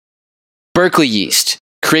Berkeley Yeast,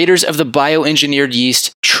 creators of the bioengineered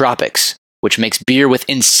yeast Tropics, which makes beer with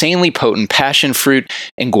insanely potent passion fruit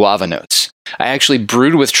and guava notes. I actually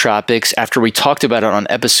brewed with Tropics after we talked about it on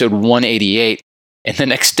episode 188, and the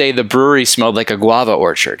next day the brewery smelled like a guava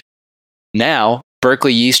orchard. Now,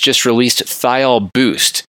 Berkeley Yeast just released Thiol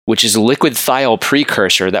Boost, which is a liquid thiol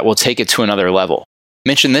precursor that will take it to another level.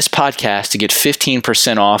 Mention this podcast to get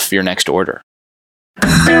 15% off your next order.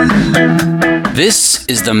 This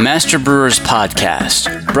is the Master Brewers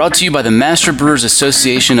Podcast, brought to you by the Master Brewers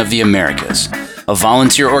Association of the Americas, a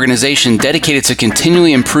volunteer organization dedicated to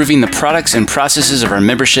continually improving the products and processes of our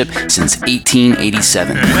membership since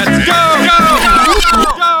 1887. Let's go!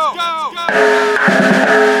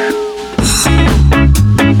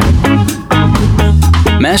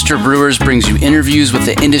 Master Brewers brings you interviews with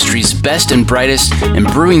the industry's best and brightest in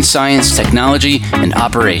brewing science, technology, and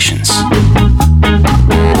operations.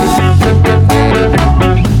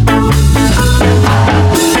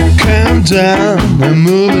 Calm down, I'm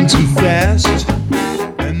moving too fast.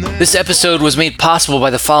 This episode was made possible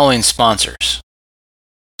by the following sponsors.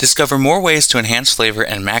 Discover more ways to enhance flavor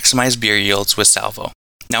and maximize beer yields with Salvo.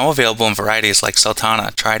 Now available in varieties like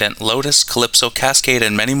Sultana, Trident, Lotus, Calypso, Cascade,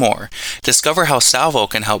 and many more. Discover how Salvo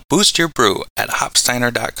can help boost your brew at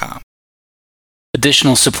hopsteiner.com.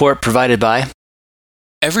 Additional support provided by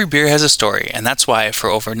Every beer has a story, and that's why for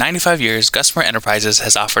over 95 years, Gusmer Enterprises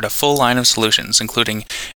has offered a full line of solutions, including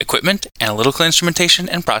equipment, analytical instrumentation,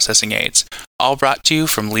 and processing aids, all brought to you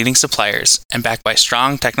from leading suppliers and backed by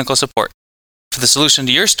strong technical support. For the solution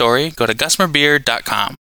to your story, go to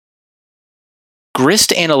gusmerbeer.com.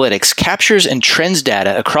 Grist Analytics captures and trends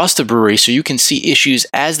data across the brewery so you can see issues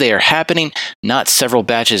as they are happening, not several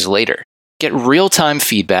batches later. Get real-time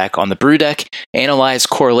feedback on the brew deck, analyze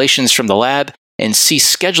correlations from the lab, and see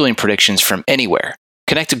scheduling predictions from anywhere.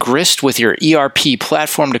 Connect Grist with your ERP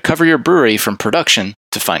platform to cover your brewery from production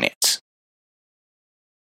to finance.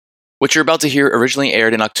 What you're about to hear originally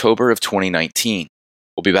aired in October of 2019.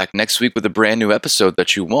 We'll be back next week with a brand new episode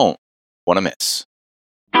that you won't want to miss.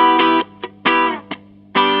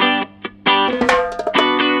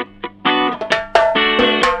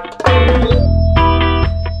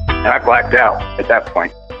 I blacked out at that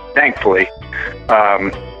point. Thankfully,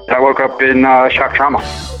 I woke up in shock trauma.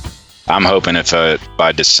 I'm hoping if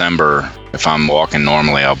by December, if I'm walking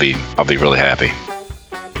normally, I'll be really happy.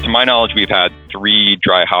 To my knowledge, we've had 3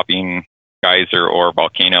 dry hopping geyser or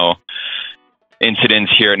volcano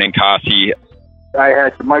incidents here in Ninkasi. I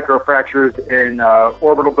had some microfractures in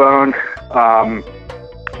orbital bone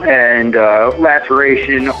and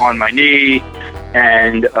laceration on my knee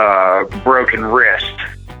and broken wrist.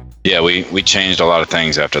 Yeah, we changed a lot of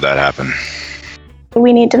things after that happened.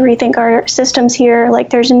 We need to rethink our systems here.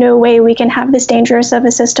 Like, there's no way we can have this dangerous of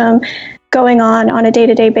a system going on a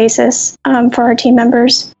day-to-day basis for our team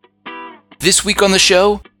members. This week on the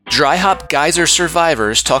show, Dry Hop Geyser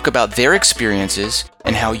survivors talk about their experiences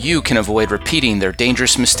and how you can avoid repeating their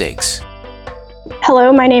dangerous mistakes.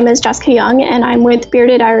 Hello, my name is Jessica Young, and I'm with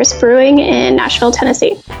Bearded Iris Brewing in Nashville,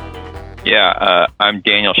 Tennessee. Yeah, I'm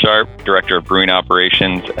Daniel Sharp, Director of Brewing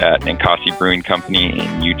Operations at Ninkasi Brewing Company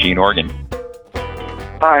in Eugene, Oregon.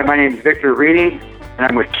 Hi, my name is Victor Rini, and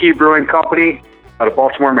I'm with Key Brewing Company out of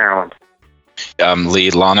Baltimore, Maryland. I'm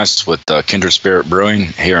Lee Lannis with Kindred Spirit Brewing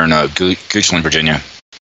here in Goochland, Virginia.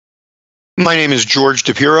 My name is George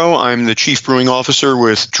DePiro. I'm the Chief Brewing Officer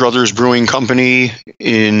with Druthers Brewing Company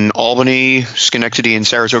in Albany, Schenectady, and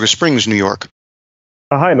Saratoga Springs, New York.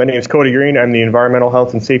 Hi, my name is Cody Green. I'm the Environmental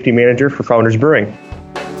Health and Safety Manager for Founders Brewing.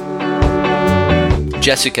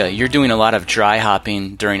 Jessica, you're doing a lot of dry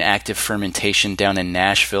hopping during active fermentation down in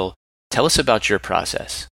Nashville. Tell us about your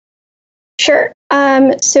process. Sure.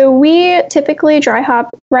 So we typically dry hop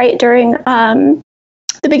right during the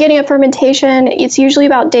beginning of fermentation. It's usually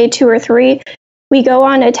about day 2 or 3. We go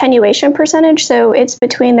on attenuation percentage, so it's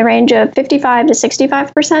between the range of 55 to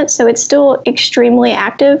 65%, so it's still extremely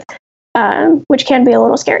active, which can be a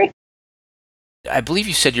little scary. I believe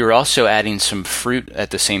you said you were also adding some fruit at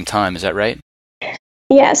the same time. Is that right?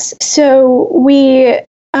 Yes. So we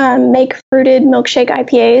make fruited milkshake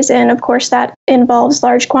IPAs, and of course that involves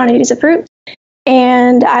large quantities of fruit.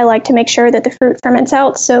 And I like to make sure that the fruit ferments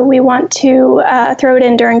out, so we want to throw it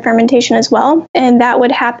in during fermentation as well, and that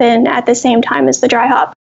would happen at the same time as the dry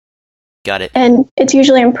hop. Got it. And it's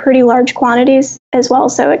usually in pretty large quantities as well,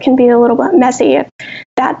 so it can be a little bit messy if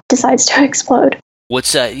that decides to explode.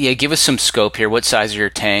 What's give us some scope here. What size are your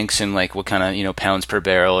tanks, and like what kind of pounds per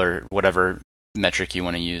barrel or whatever metric you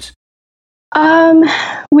want to use?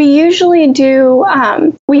 We usually do,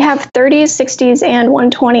 we have 30s, 60s, and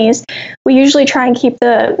 120s. We usually try and keep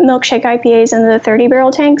the milkshake IPAs in the 30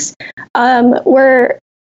 barrel tanks. We're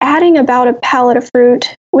adding about a pallet of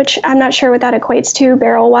fruit, which I'm not sure what that equates to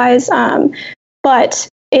barrel wise, but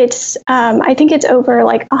it's, I think it's over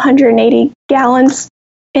like 180 gallons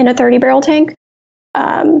in a 30 barrel tank.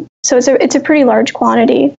 So it's a pretty large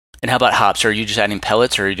quantity. And how about hops? Are you just adding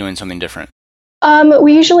pellets, or are you doing something different?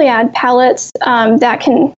 We usually add pellets.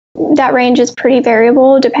 That range is pretty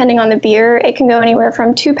variable depending on the beer. It can go anywhere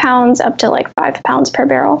from 2 pounds up to like 5 pounds per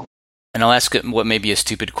barrel. And I'll ask what may be a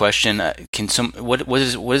stupid question. What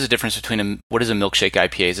is the difference between what is a milkshake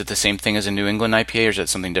IPA? Is it the same thing as a New England IPA, or is that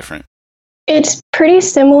something different? It's pretty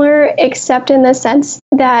similar, except in the sense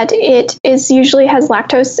that it is usually has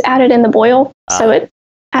lactose added in the boil. So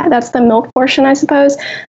that's the milk portion, I suppose.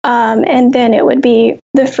 And then it would be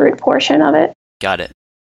the fruit portion of it. Got it.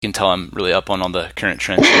 You can tell I'm really up on all the current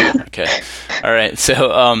trends. Okay. All right.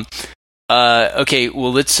 So, okay.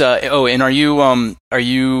 Well, let's. And are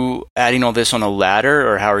you adding all this on a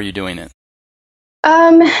ladder, or how are you doing it?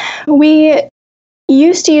 We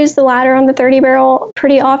used to use the ladder on the 30 barrel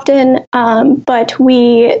pretty often, but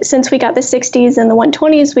since we got the 60s and the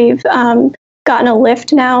 120s, we've gotten a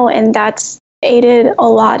lift now, and that's aided a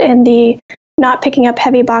lot in the not picking up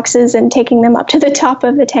heavy boxes and taking them up to the top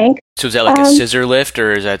of the tank. So is that like a scissor lift,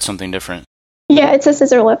 or is that something different? Yeah, it's a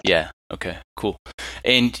scissor lift. Yeah. Okay, cool.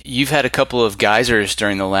 And you've had a couple of geysers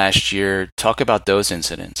during the last year. Talk about those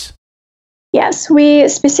incidents. Yes, we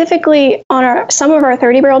specifically on some of our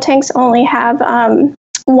 30 barrel tanks only have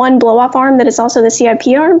one blow off arm that is also the CIP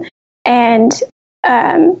arm. And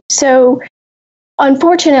so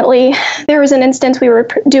unfortunately, there was an instance we were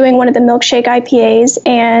doing one of the milkshake IPAs,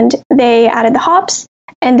 and they added the hops,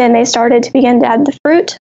 and then they started to begin to add the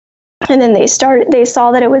fruit, and then they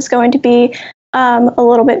saw that it was going to be a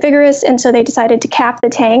little bit vigorous, and so they decided to cap the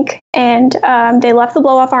tank, and they left the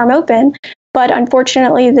blow-off arm open, but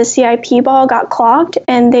unfortunately the CIP ball got clogged,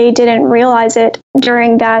 and they didn't realize it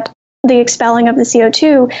during the expelling of the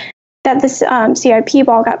CO2, that this CIP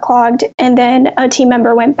ball got clogged, and then a team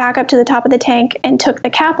member went back up to the top of the tank and took the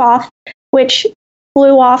cap off, which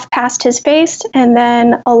flew off past his face, and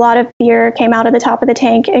then a lot of beer came out of the top of the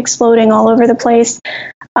tank, exploding all over the place.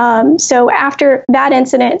 So after that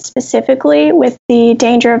incident specifically, with the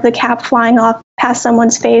danger of the cap flying off past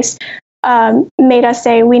someone's face, made us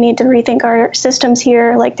say we need to rethink our systems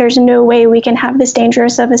here. Like, there's no way we can have this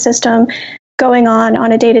dangerous of a system going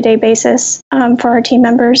on a day-to-day basis for our team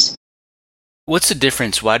members. What's the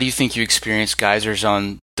difference? Why do you think you experienced geysers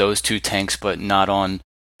on those two tanks, but not on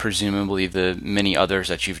presumably the many others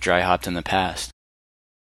that you've dry hopped in the past?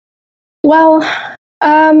 Well,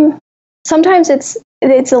 sometimes it's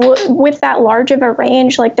with that large of a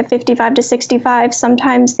range, like the 55 to 65.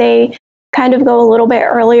 Sometimes they kind of go a little bit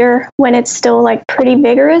earlier when it's still like pretty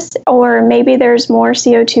vigorous, or maybe there's more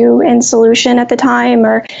CO2 in solution at the time,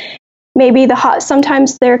 or maybe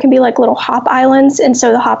sometimes there can be like little hop islands, and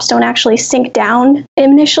so the hops don't actually sink down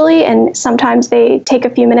initially, and sometimes they take a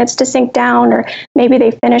few minutes to sink down, or maybe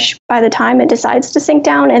they finish by the time it decides to sink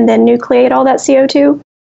down and then nucleate all that CO2.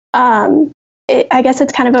 I guess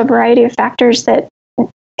it's kind of a variety of factors that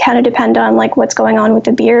kind of depend on like what's going on with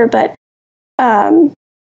the beer, but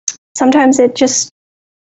sometimes it's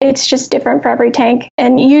just different for every tank,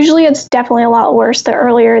 and usually it's definitely a lot worse the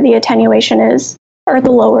earlier the attenuation is, or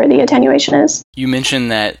the lower the attenuation is. You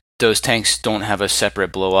mentioned that those tanks don't have a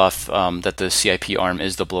separate blow-off, that the CIP arm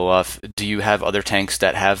is the blow-off. Do you have other tanks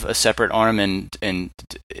that have a separate arm, and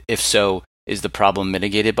if so, is the problem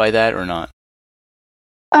mitigated by that or not?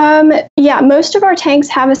 Yeah, most of our tanks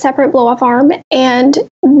have a separate blow-off arm, and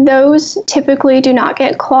those typically do not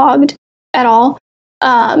get clogged at all.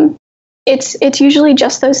 It's usually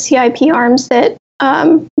just those CIP arms that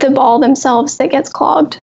the ball themselves that gets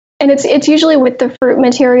clogged. And it's usually with the fruit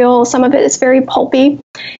material. Some of it is very pulpy,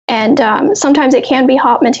 and sometimes it can be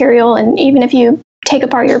hop material. And even if you take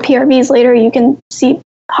apart your PRVs later, you can see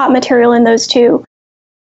hop material in those too.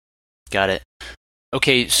 Got it.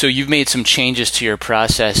 Okay, so you've made some changes to your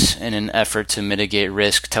process in an effort to mitigate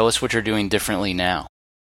risk. Tell us what you're doing differently now.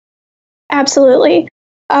 Absolutely.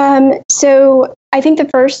 So I think the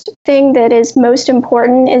first thing that is most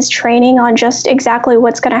important is training on just exactly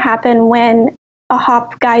what's going to happen when a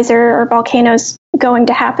hop geyser or volcano is going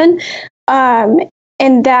to happen.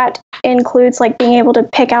 And that includes like being able to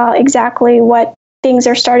pick out exactly what things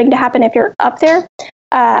are starting to happen if you're up there.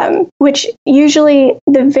 Which usually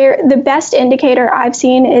the best indicator I've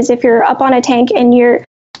seen is if you're up on a tank and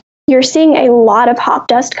you're seeing a lot of hop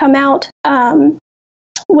dust come out,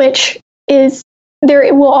 which is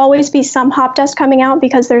there will always be some hop dust coming out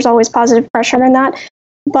because there's always positive pressure in that.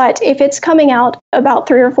 But if it's coming out about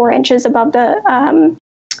 3 or 4 inches above the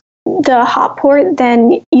hop port,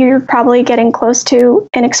 then you're probably getting close to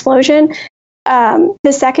an explosion.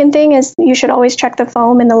 The second thing is you should always check the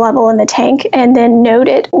foam and the level in the tank, and then note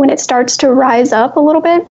it when it starts to rise up a little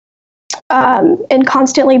bit, and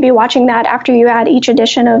constantly be watching that after you add each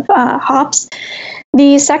addition of hops.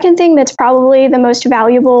 The second thing that's probably the most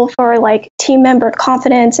valuable for like team member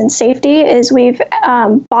confidence and safety is we've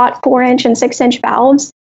bought 4-inch and 6-inch valves,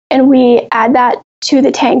 and we add that to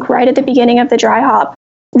the tank right at the beginning of the dry hop.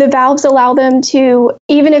 The valves allow them to,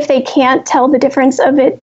 even if they can't tell the difference of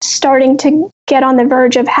it starting to get on the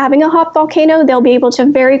verge of having a hop volcano, they'll be able to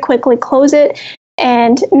very quickly close it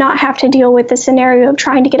and not have to deal with the scenario of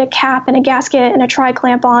trying to get a cap and a gasket and a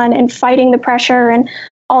tri-clamp on and fighting the pressure and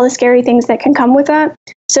all the scary things that can come with that.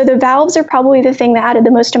 So the valves are probably the thing that added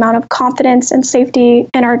the most amount of confidence and safety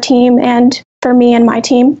in our team and for me and my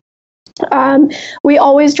team. We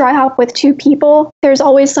always dry hop with 2 people. There's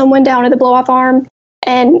always someone down at the blow-off arm.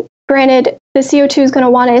 And granted, the CO2 is going to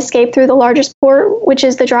want to escape through the largest port, which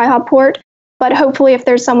is the dry hop port. But hopefully if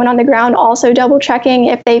there's someone on the ground also double checking,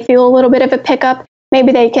 if they feel a little bit of a pickup,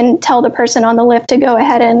 maybe they can tell the person on the lift to go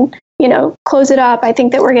ahead and, close it up. I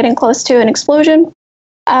think that we're getting close to an explosion.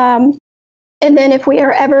 And then if we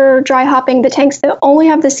are ever dry hopping the tanks that only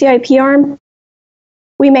have the CIP arm,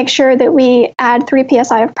 we make sure that we add 3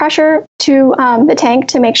 psi of pressure to the tank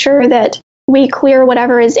to make sure that we clear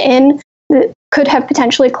whatever is in that could have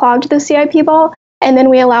potentially clogged the CIP ball. And then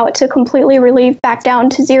we allow it to completely relieve back down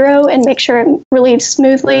to 0 and make sure it relieves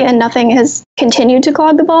smoothly and nothing has continued to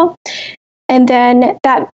clog the ball. And then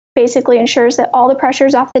that basically ensures that all the pressure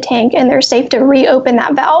is off the tank and they're safe to reopen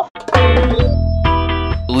that valve.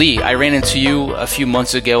 Lee, I ran into you a few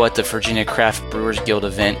months ago at the Virginia Craft Brewers Guild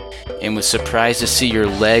event and was surprised to see your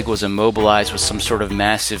leg was immobilized with some sort of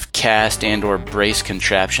massive cast and or brace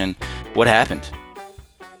contraption. What happened?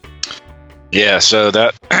 Yeah, so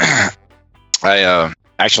that I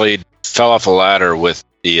actually fell off a ladder with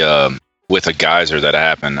a geyser that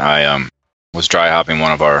happened. I was dry hopping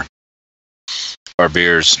one of our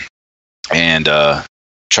beers and I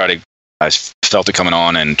felt it coming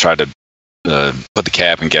on and tried to put the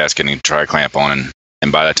cap and gasket and tri-clamp on,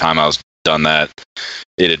 and by the time I was done that,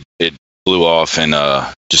 it blew off and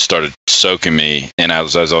just started soaking me. And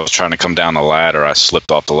as I was trying to come down the ladder, I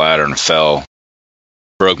slipped off the ladder and fell,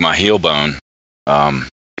 broke my heel bone.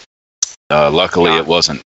 Luckily, it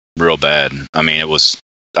wasn't real bad. I mean,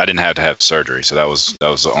 I didn't have to have surgery, so that was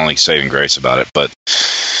the only saving grace about it. But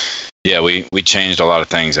yeah, we changed a lot of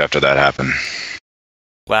things after that happened.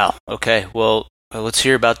 Wow. Okay. Well, let's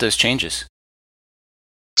hear about those changes.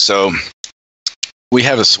 So we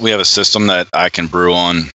have a system that I can brew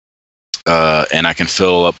on, and I can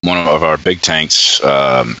fill up one of our big tanks.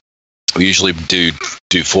 We usually do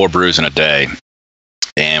 4 brews in a day,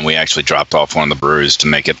 and we actually dropped off one of the brews to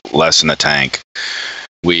make it less in the tank.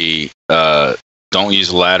 We don't use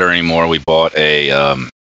a ladder anymore. We bought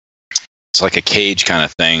it's like a cage kind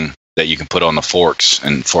of thing that you can put on the forks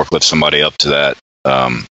and forklift somebody up to that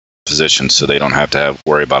position, so they don't have to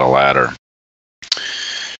worry about a ladder.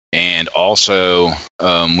 And also,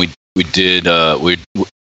 we did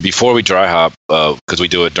before we dry hop, because we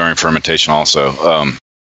do it during fermentation also,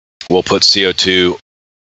 we'll put CO2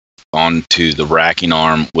 onto the racking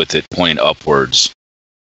arm with it pointing upwards,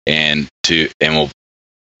 and we'll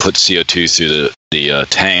put CO2 through the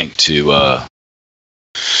tank to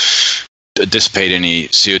dissipate any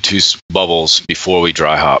CO2 bubbles before we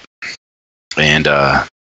dry hop. And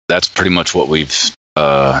that's pretty much what we've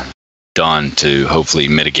done to hopefully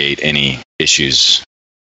mitigate any issues.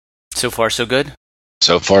 So far, so good?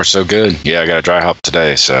 So far, so good. Yeah, I got a dry hop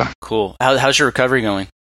today, so. Cool. How's your recovery going?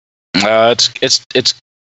 It's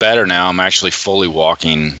better now. I'm actually fully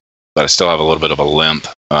walking, but I still have a little bit of a limp.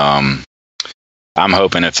 I'm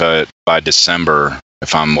hoping by December,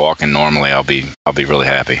 if I'm walking normally, I'll be really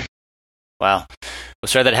happy. Wow. Well,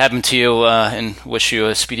 sorry that happened to you, and wish you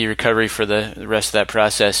a speedy recovery for the rest of that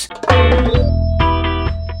process.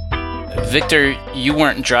 Victor, you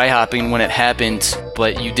weren't dry hopping when it happened,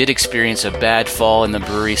 but you did experience a bad fall in the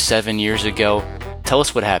brewery 7 years ago. Tell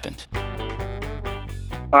us what happened.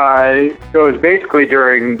 So it was basically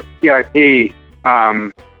during CIP.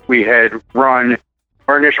 We had run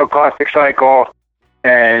our initial caustic cycle,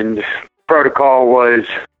 and protocol was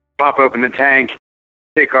pop open the tank,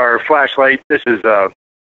 take our flashlight. This is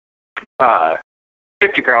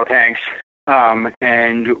 50-barrel tanks,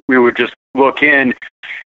 and we would just look in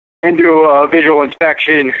and do a visual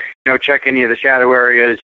inspection, check any of the shadow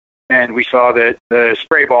areas, and we saw that the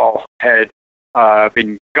spray ball had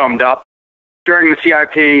been gummed up during the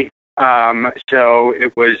CIP. So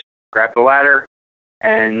it was grab the ladder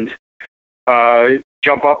and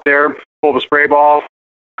jump up there, pull the spray ball,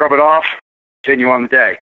 scrub it off, continue on the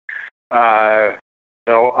day.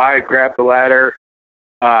 So I grabbed the ladder.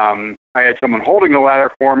 I had someone holding the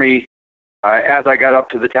ladder for me. As I got up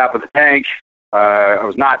to the top of the tank, I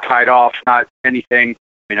was not tied off, not anything.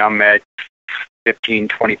 I mean, I'm at 15,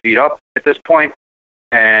 20 feet up at this point,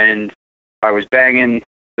 and I was banging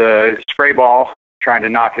the spray ball, trying to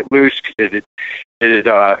knock it loose because it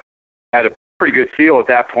had a pretty good feel at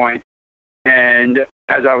that point. And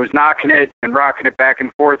as I was knocking it and rocking it back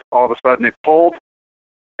and forth, all of a sudden it pulled,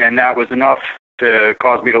 and that was enough to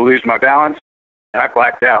cause me to lose my balance. And I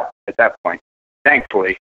blacked out at that point,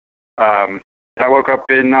 thankfully. I woke up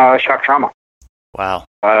in shock trauma. Wow.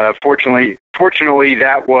 Fortunately,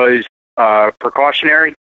 that was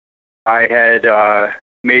precautionary. I had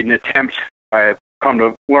made an attempt. I have come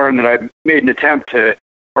to learn that I made an attempt to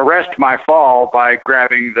arrest my fall by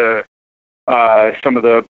grabbing some of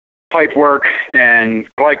the pipe work and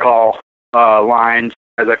glycol lines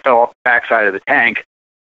as I fell off the backside of the tank.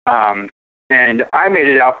 And I made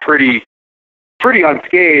it out pretty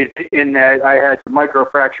unscathed in that I had some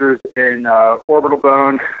microfractures in orbital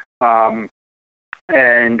bone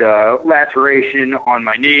and laceration on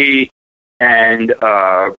my knee and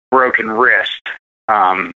broken wrist.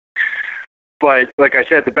 But like I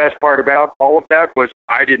said, the best part about all of that was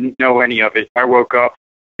I didn't know any of it. I woke up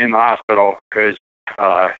in the hospital because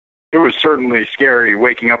it was certainly scary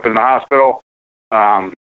waking up in the hospital.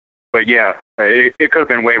 But yeah, it could have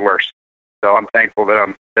been way worse. So I'm thankful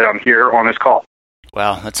that I'm here on this call.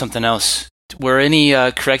 Wow, that's something else. Were any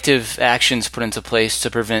corrective actions put into place to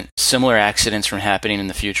prevent similar accidents from happening in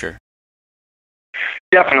the future?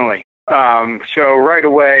 Definitely. So right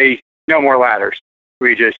away, no more ladders.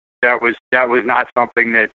 That was not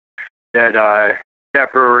something that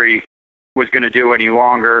brewery was going to do any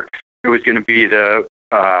longer. It was going to be the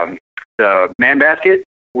man basket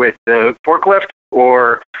with the forklift,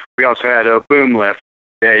 or we also had a boom lift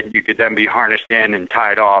that you could then be harnessed in and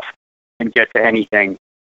tied off and get to anything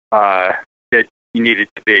that you needed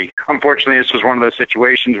to be. Unfortunately, this was one of those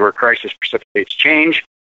situations where crisis precipitates change,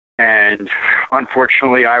 and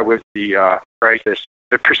unfortunately, I was the crisis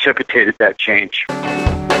that precipitated that change.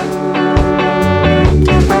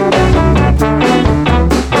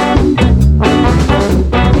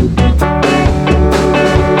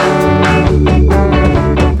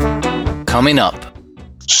 Coming up.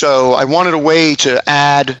 So I wanted a way to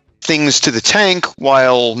add things to the tank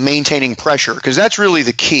while maintaining pressure, because that's really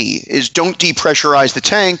the key, is don't depressurize the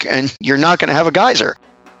tank and you're not going to have a geyser.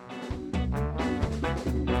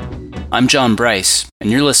 I'm John Bryce, and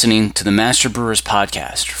you're listening to the Master Brewers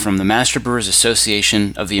Podcast from the Master Brewers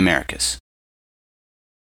Association of the Americas.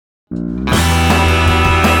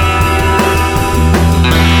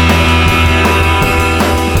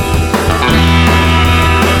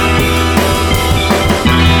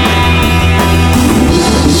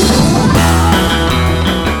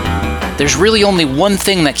 There's really only one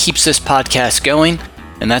thing that keeps this podcast going,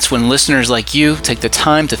 and that's when listeners like you take the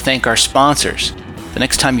time to thank our sponsors. The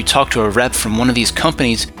next time you talk to a rep from one of these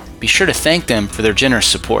companies, be sure to thank them for their generous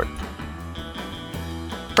support.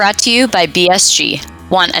 Brought to you by BSG.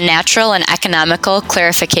 Want a natural and economical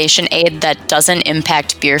clarification aid that doesn't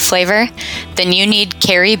impact beer flavor? Then you need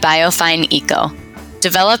Kerry Biofine Eco.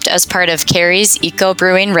 Developed as part of Kerry's Eco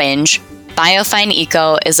Brewing range, Biofine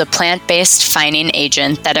Eco is a plant-based fining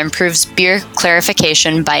agent that improves beer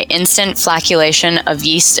clarification by instant flocculation of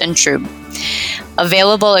yeast and trub.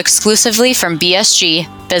 Available exclusively from BSG,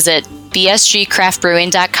 visit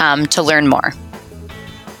bsgcraftbrewing.com to learn more.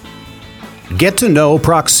 Get to know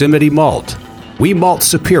Proximity Malt. We malt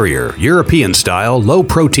superior, European-style,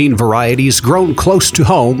 low-protein varieties grown close to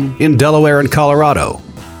home in Delaware and Colorado.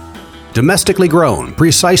 Domestically grown,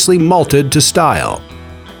 precisely malted to style.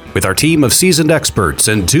 With our team of seasoned experts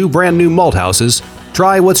and 2 brand new malt houses,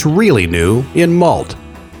 try what's really new in malt.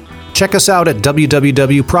 Check us out at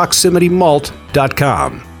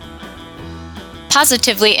www.proximitymalt.com.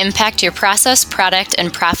 Positively impact your process, product,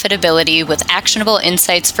 and profitability with actionable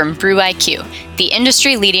insights from BrewIQ, the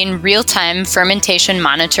industry-leading real-time fermentation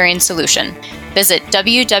monitoring solution. Visit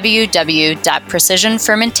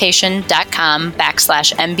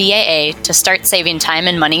www.precisionfermentation.com/MBAA to start saving time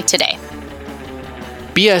and money today.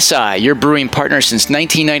 BSI, your brewing partner since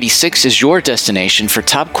 1996, is your destination for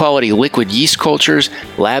top-quality liquid yeast cultures,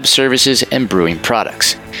 lab services, and brewing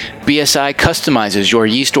products. BSI customizes your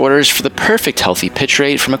yeast orders for the perfect healthy pitch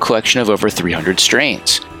rate from a collection of over 300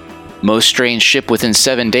 strains. Most strains ship within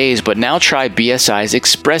 7 days, but now try BSI's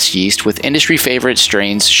Express yeast with industry favorite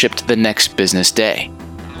strains shipped the next business day.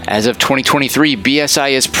 As of 2023,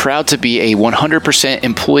 BSI is proud to be a 100%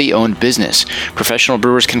 employee-owned business. Professional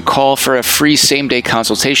brewers can call for a free same-day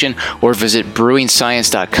consultation or visit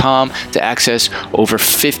brewingscience.com to access over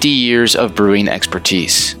 50 years of brewing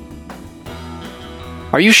expertise.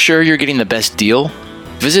 Are you sure you're getting the best deal?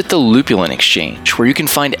 Visit the Lupulin Exchange, where you can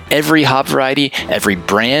find every hop variety, every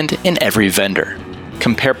brand, and every vendor.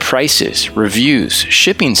 Compare prices, reviews,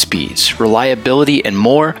 shipping speeds, reliability, and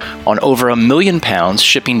more on over 1 million pounds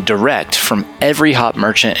shipping direct from every hop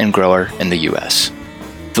merchant and grower in the U.S.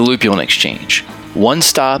 The Lupulin Exchange. One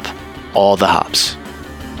stop, all the hops.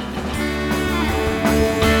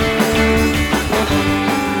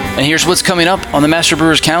 And here's what's coming up on the Master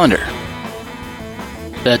Brewers calendar.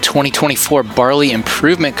 The 2024 Barley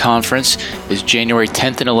Improvement Conference is January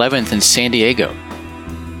 10th and 11th in San Diego.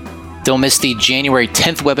 Don't miss the January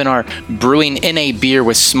 10th webinar, Brewing in a Beer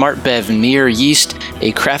with Smart Bev Near Yeast,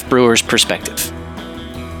 a craft brewer's perspective.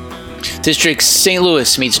 District St.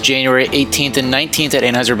 Louis meets January 18th and 19th at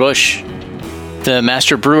Anheuser-Busch. The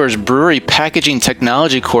Master Brewers Brewery Packaging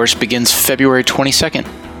Technology course begins February 22nd.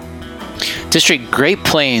 District Great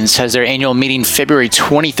Plains has their annual meeting February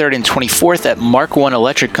 23rd and 24th at Mark I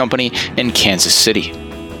Electric Company in Kansas City.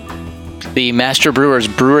 The Master Brewers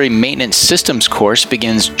Brewery Maintenance Systems course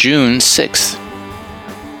begins June 6th.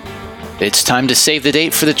 It's time to save the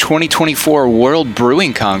date for the 2024 World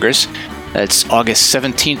Brewing Congress. That's August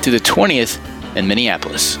 17th through the 20th in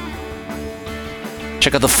Minneapolis.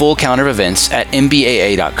 Check out the full calendar of events at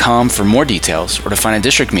mbaa.com for more details or to find a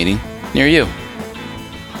district meeting near you.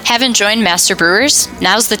 Haven't joined Master Brewers?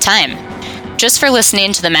 Now's the time. Just for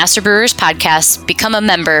listening to the Master Brewers podcast, become a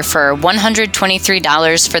member for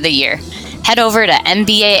 $123 for the year. Head over to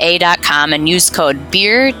mbaa.com and use code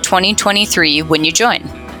BEER2023 when you join.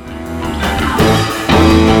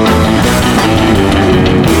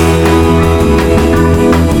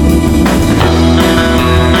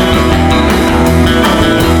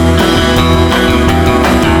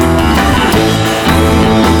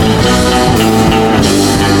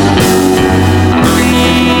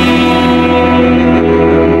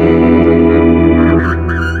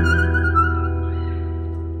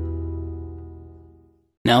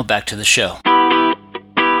 Now back to the show.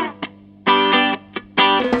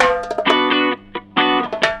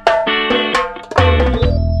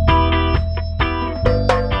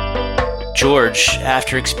 George,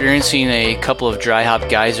 after experiencing a couple of dry hop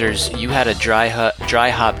geysers, you had a dry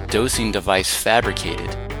hop dosing device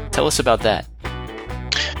fabricated. Tell us about that.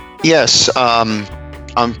 Yes.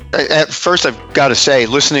 At first, I've got to say,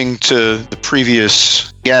 listening to the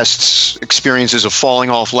previous guests' experiences of falling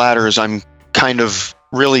off ladders, I'm kind of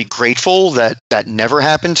really grateful that that never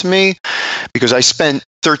happened to me, because I spent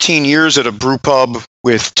 13 years at a brew pub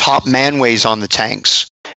with top manways on the tanks.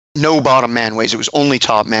 No bottom manways. It was only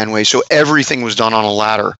top manways. So everything was done on a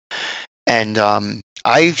ladder. And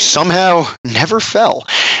I somehow never fell.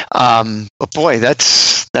 But boy, that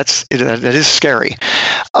is scary.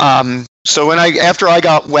 So after I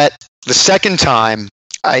got wet the second time,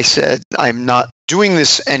 I said, I'm not doing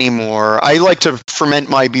this anymore. I like to ferment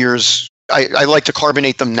my beers. I like to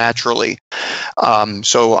carbonate them naturally.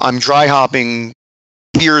 So I'm dry hopping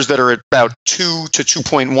beers that are at about 2 to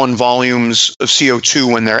 2.1 volumes of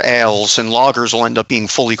CO2 when they're ales, and lagers will end up being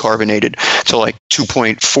fully carbonated to like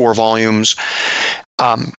 2.4 volumes.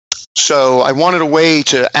 So I wanted a way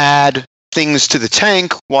to add things to the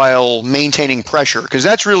tank while maintaining pressure, because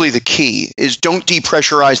that's really the key, is don't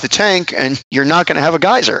depressurize the tank and you're not going to have a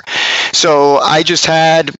geyser. So I just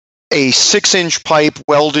had a 6-inch pipe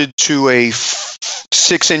welded to a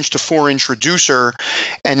 6-inch to 4-inch reducer,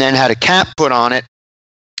 and then had a cap put on it,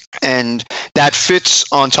 and that fits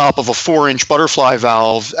on top of a 4-inch butterfly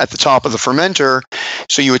valve at the top of the fermenter.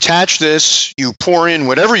 So you attach this, you pour in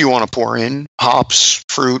whatever you want to pour in, hops,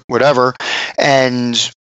 fruit, whatever, and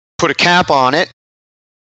put a cap on it,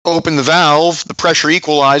 open the valve, the pressure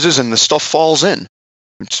equalizes, and the stuff falls in.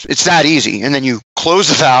 It's that easy. And then you close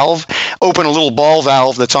the valve, open a little ball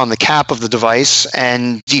valve that's on the cap of the device,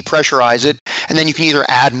 and depressurize it. And then you can either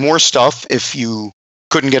add more stuff if you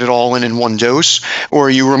couldn't get it all in one dose,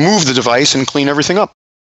 or you remove the device and clean everything up.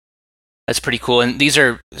 That's pretty cool. And these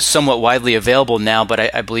are somewhat widely available now,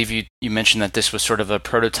 but I believe you mentioned that this was sort of a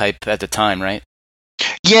prototype at the time, right?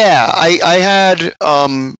 Yeah, I had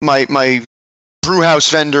my brew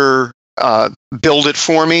house vendor build it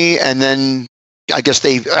for me, and then I guess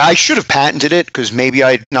I should have patented it, because maybe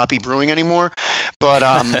I'd not be brewing anymore. But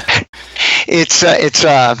it's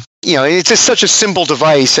just such a simple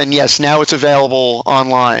device, and yes, now it's available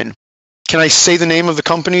online. Can I say the name of the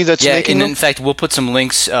company that's making them? In fact, we'll put some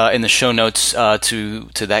links in the show notes to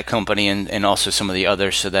that company and also some of the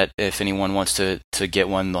others, so that if anyone wants to get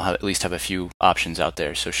one, they'll at least have a few options out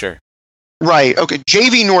there. So sure. Right. Okay.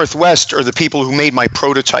 JV Northwest are the people who made my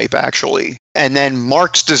prototype, actually. And then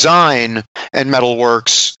Mark's Design and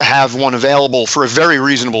Metalworks have one available for a very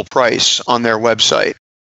reasonable price on their website.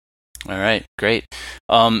 All right, great.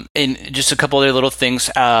 And just a couple other little things.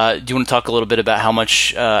 Do you want to talk a little bit about how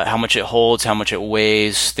much it holds, how much it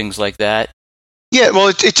weighs, things like that? Yeah, well,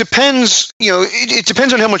 it depends. It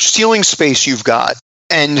depends on how much ceiling space you've got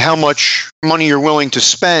and how much money you're willing to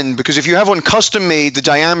spend. Because if you have one custom made, the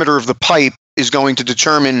diameter of the pipe is going to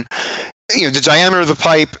determine. The diameter of the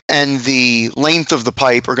pipe and the length of the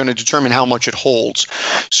pipe are going to determine how much it holds.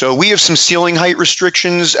 So we have some ceiling height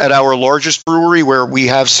restrictions at our largest brewery where we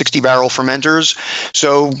have 60-barrel fermenters.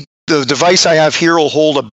 So the device I have here will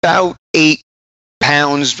hold about 8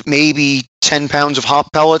 pounds, maybe 10 pounds of hop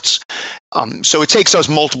pellets. So it takes us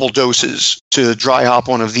multiple doses to dry hop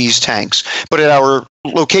one of these tanks. But at our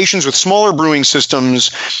locations with smaller brewing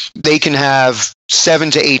systems, they can have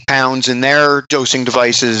 7 to 8 pounds in their dosing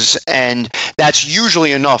devices, and that's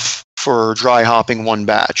usually enough for dry hopping one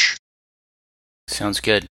batch. Sounds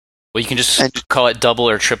good. Well, you can just call it double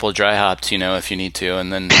or triple dry hopped, if you need to,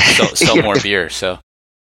 and then sell more beer. So.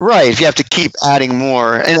 Right, if you have to keep adding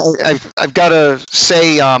more. And I've got to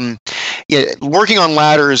say, working on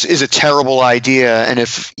ladders is a terrible idea. And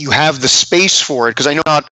if you have the space for it, because I know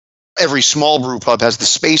not every small brew pub has the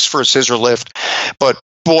space for a scissor lift, but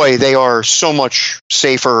boy, they are so much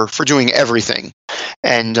safer for doing everything.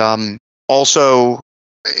 And also,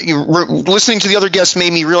 listening to the other guests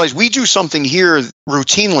made me realize we do something here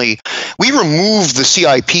routinely. We remove the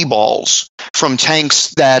CIP balls from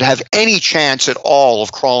tanks that have any chance at all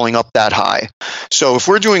of crawling up that high. So if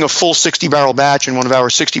we're doing a full 60-barrel batch in one of our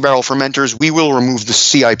 60-barrel fermenters, we will remove the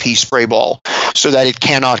CIP spray ball so that it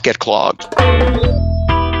cannot get clogged.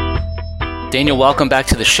 Daniel, welcome back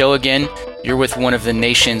to the show again. You're with one of the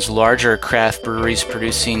nation's larger craft breweries,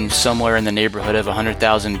 producing somewhere in the neighborhood of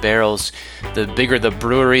 100,000 barrels. The bigger the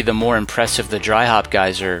brewery, the more impressive the dry hop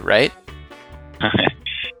Geyser, right?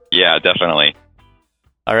 Yeah, definitely.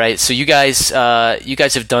 All right, so you guys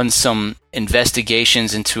have done some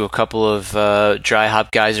investigations into a couple of dry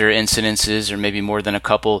hop Geyser incidences, or maybe more than a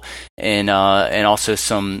couple, and also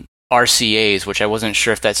some RCAs, which I wasn't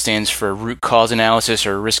sure if that stands for root cause analysis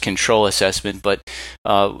or risk control assessment, but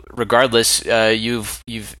regardless,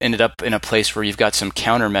 you've ended up in a place where you've got some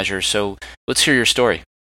countermeasures. So let's hear your story.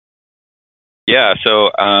 Yeah,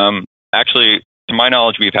 so actually, to my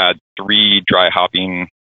knowledge, we've had 3 dry hopping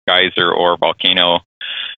Geyser or volcano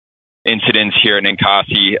incidents here in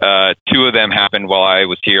Ninkasi. 2 of them happened while I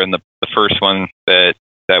was here, and the first one that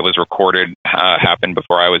was recorded happened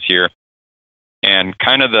before I was here. And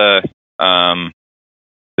kind of the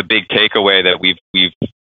big takeaway that we've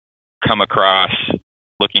come across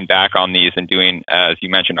looking back on these and doing, as you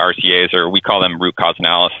mentioned, RCAs, or we call them root cause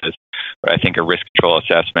analysis, but I think a risk control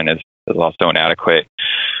assessment is also an adequate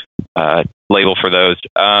label for those,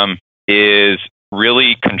 is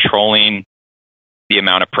really controlling the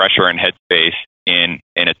amount of pressure and headspace in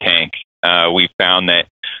a tank. We've found that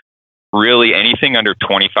really anything under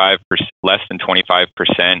 25%, less than 25%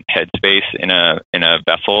 headspace in a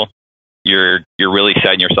vessel, you're really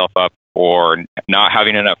setting yourself up for not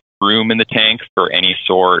having enough room in the tank for any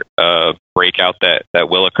sort of breakout that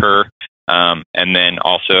will occur, and then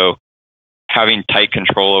also having tight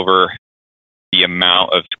control over the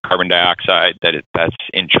amount of carbon dioxide that's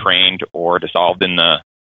entrained or dissolved in the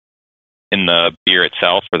beer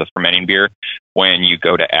itself, or the fermenting beer, when you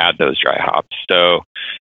go to add those dry hops. So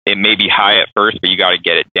it may be high at first, but you got to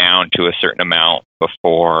get it down to a certain amount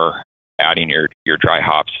before adding your dry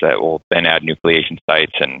hops that will then add nucleation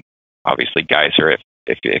sites and obviously Geyser if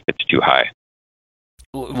it's too high.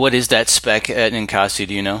 What is that spec at Ninkasi?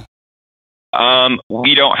 Do you know?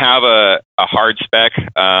 We don't have a hard spec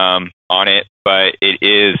on it, but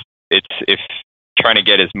it's trying to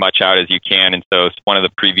get as much out as you can. And so it's one of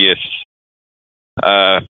the previous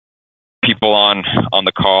people on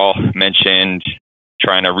the call mentioned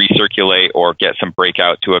trying to recirculate or get some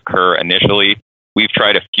breakout to occur initially. We've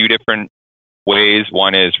tried a few different ways.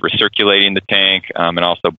 One is recirculating the tank and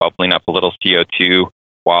also bubbling up a little CO2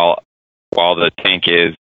 while the tank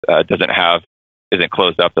isn't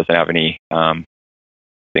closed up, doesn't have any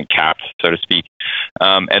caps, so to speak.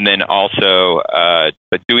 And then also,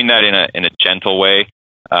 but doing that in a gentle way,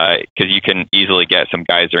 because you can easily get some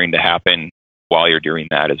geysering to happen while you're doing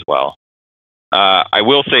that as well. I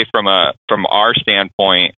will say from our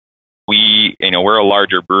standpoint, we're a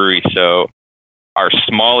larger brewery, so our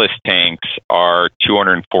smallest tanks are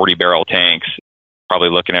 240 barrel tanks, probably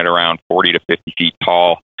looking at around 40 to 50 feet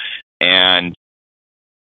tall. And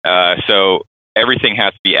so everything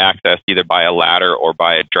has to be accessed either by a ladder or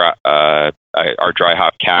by our dry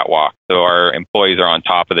hop catwalk. So our employees are on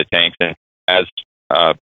top of the tanks. And as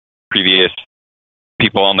previous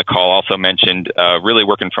people on the call also mentioned, really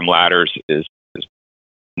working from ladders is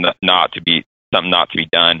not to be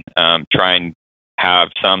done. Try and have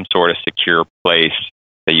some sort of secure place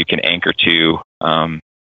that you can anchor to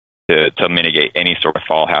mitigate any sort of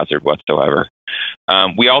fall hazard whatsoever.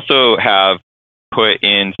 We also have put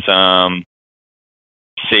in some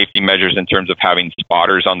safety measures in terms of having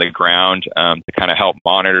spotters on the ground to kind of help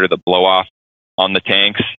monitor the blow off on the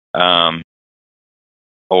tanks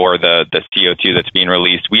or the CO2 that's being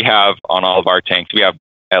released. We have on all of our tanks, we have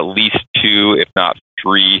at least 2, if not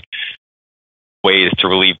 3 ways to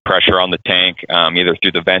relieve pressure on the tank, either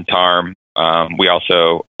through the vent arm. We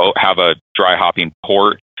also have a dry hopping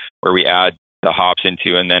port where we add the hops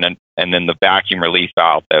into, and then the vacuum release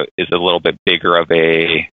valve that is a little bit bigger of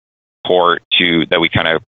a port that we kind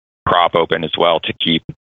of prop open as well to keep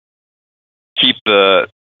the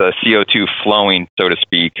CO2 flowing, so to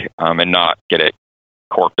speak, and not get it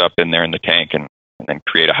corked up in there in the tank and then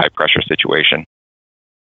create a high pressure situation.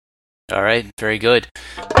 All right, very good.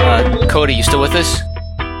 Cody, you still with us?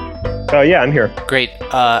 Yeah, I'm here. Great.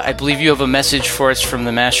 I believe you have a message for us from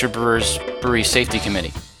the Master Brewers Brewery Safety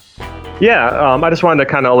Committee. Yeah, I just wanted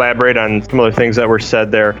to kind of elaborate on some of the things that were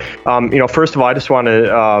said there. First of all, I just want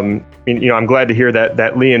to, I'm glad to hear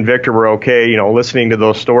that Lee and Victor were okay, listening to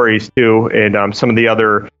those stories too, and some of the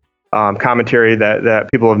other commentary that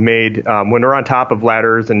people have made when they're on top of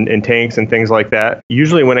ladders and tanks and things like that.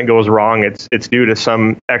 Usually when it goes wrong, it's due to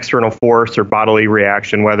some external force or bodily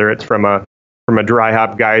reaction, whether it's from a dry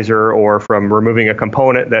hop geyser or from removing a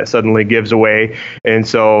component that suddenly gives away. And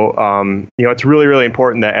so, it's really, really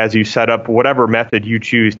important that as you set up whatever method you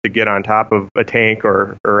choose to get on top of a tank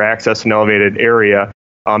or access an elevated area,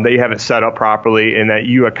 that you have it set up properly and that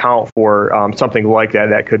you account for something like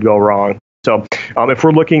that could go wrong. So if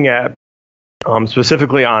we're looking at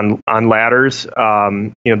specifically on ladders,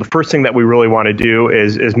 the first thing that we really want to do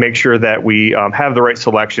is make sure that we have the right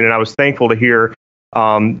selection. And I was thankful to hear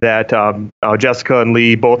that Jessica and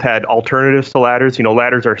Lee both had alternatives to ladders.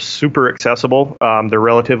 Ladders are super accessible. They're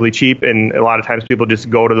relatively cheap, and a lot of times people just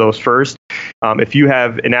go to those first. If you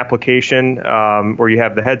have an application where you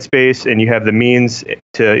have the headspace and you have the means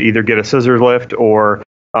to either get a scissor lift or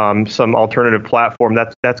some alternative platform,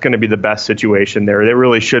 that's going to be the best situation there. It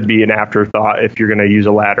really should be an afterthought if you're going to use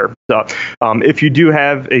a ladder. So if you do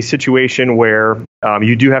have a situation where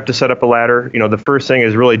you do have to set up a ladder, the first thing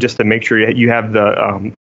is really just to make sure you have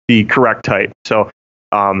the correct type. So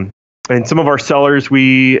in some of our cellars,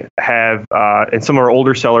 we have, in some of our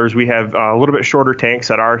older cellars, we have a little bit shorter tanks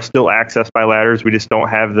that are still accessed by ladders. We just don't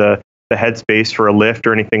have the headspace for a lift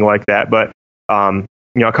or anything like that. But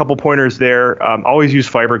a couple pointers there. Always use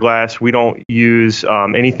fiberglass. We don't use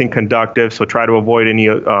anything conductive, so try to avoid any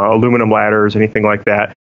aluminum ladders, anything like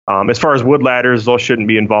that. As far as wood ladders, those shouldn't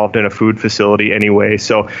be involved in a food facility anyway.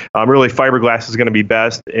 So really, fiberglass is going to be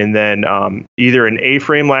best. And then either an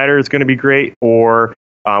A-frame ladder is going to be great, or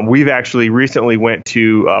we've actually recently went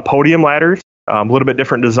to podium ladders. A little bit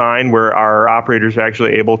different design where our operators are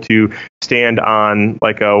actually able to stand on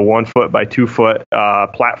like a 1 foot by 2 foot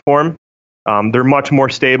platform. They're much more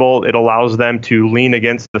stable. It allows them to lean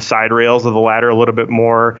against the side rails of the ladder a little bit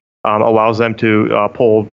more, allows them to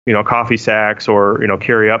pull, coffee sacks or,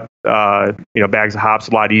 carry up, bags of hops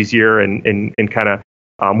a lot easier and kind of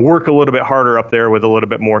work a little bit harder up there with a little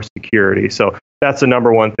bit more security. So that's the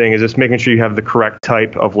number one thing, is just making sure you have the correct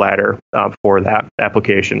type of ladder for that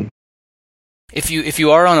application. If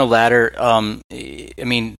you are on a ladder,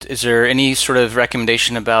 is there any sort of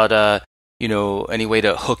recommendation about any way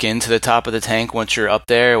to hook into the top of the tank once you're up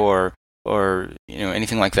there, or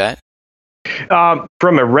anything like that?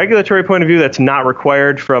 From a regulatory point of view, that's not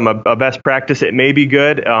required. From a best practice, it may be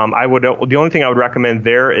good. The only thing I would recommend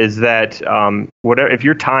there is that if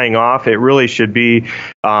you're tying off, it really should be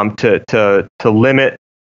to limit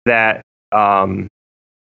that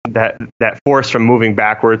that force from moving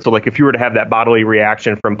backwards. So like if you were to have that bodily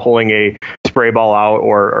reaction from pulling a spray ball out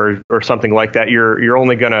or something like that, you're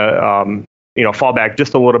only going to fall back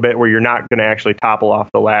just a little bit, where you're not going to actually topple off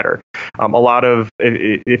the ladder. A lot of,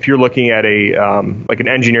 if you're looking at like an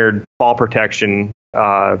engineered fall protection,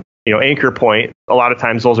 anchor point, a lot of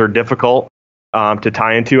times those are difficult to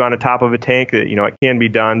tie into on the top of a tank. It can be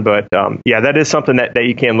done, but that is something that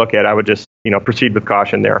you can look at. I would just, proceed with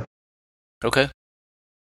caution there. Okay.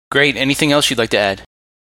 Great. Anything else you'd like to add?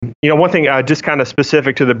 one thing just kind of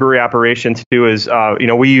specific to the brewery operations too is,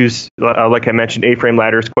 we use, like I mentioned, A-frame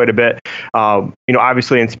ladders quite a bit.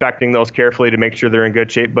 Obviously inspecting those carefully to make sure they're in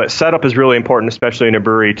good shape, but setup is really important, especially in a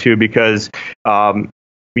brewery too, because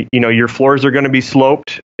your floors are going to be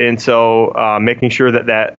sloped, and so making sure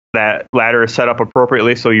that ladder is set up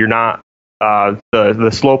appropriately, so you're not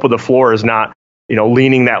the slope of the floor is not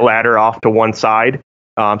leaning that ladder off to one side.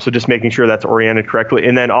 So just making sure that's oriented correctly,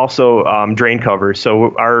 and then also drain covers.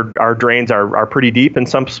 So our drains are pretty deep in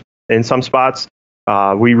some spots.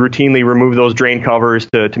 We routinely remove those drain covers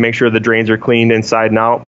to make sure the drains are cleaned inside and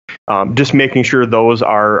out. Just making sure those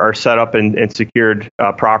are set up and secured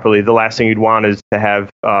properly. The last thing you'd want is to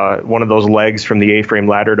have one of those legs from the A-frame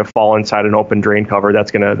ladder to fall inside an open drain cover.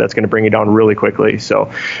 That's gonna bring you down really quickly.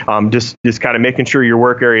 So just kind of making sure your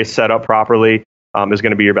work area is set up properly is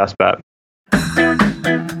going to be your best bet.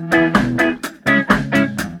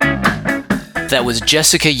 That was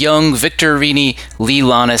Jessica Young, Victor Rini, Lee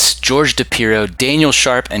Lannis, George DePiro, Daniel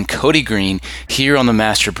Sharp, and Cody Green here on the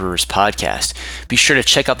Master Brewers podcast. Be sure to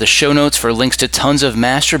check out the show notes for links to tons of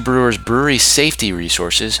Master Brewers brewery safety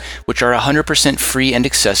resources, which are 100% free and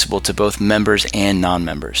accessible to both members and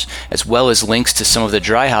non-members, as well as links to some of the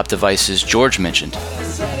dry hop devices George mentioned.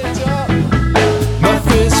 My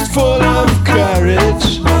fist full of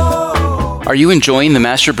courage. Are you enjoying the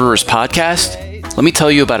Master Brewers podcast? Let me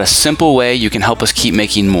tell you about a simple way you can help us keep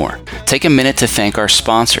making more. Take a minute to thank our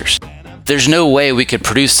sponsors. There's no way we could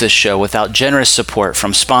produce this show without generous support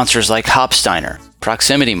from sponsors like Hopsteiner,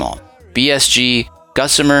 Proximity Malt, BSG,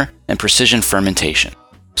 Gussamer, and Precision Fermentation.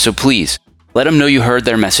 So please, let them know you heard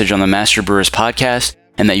their message on the Master Brewers podcast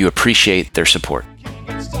and that you appreciate their support.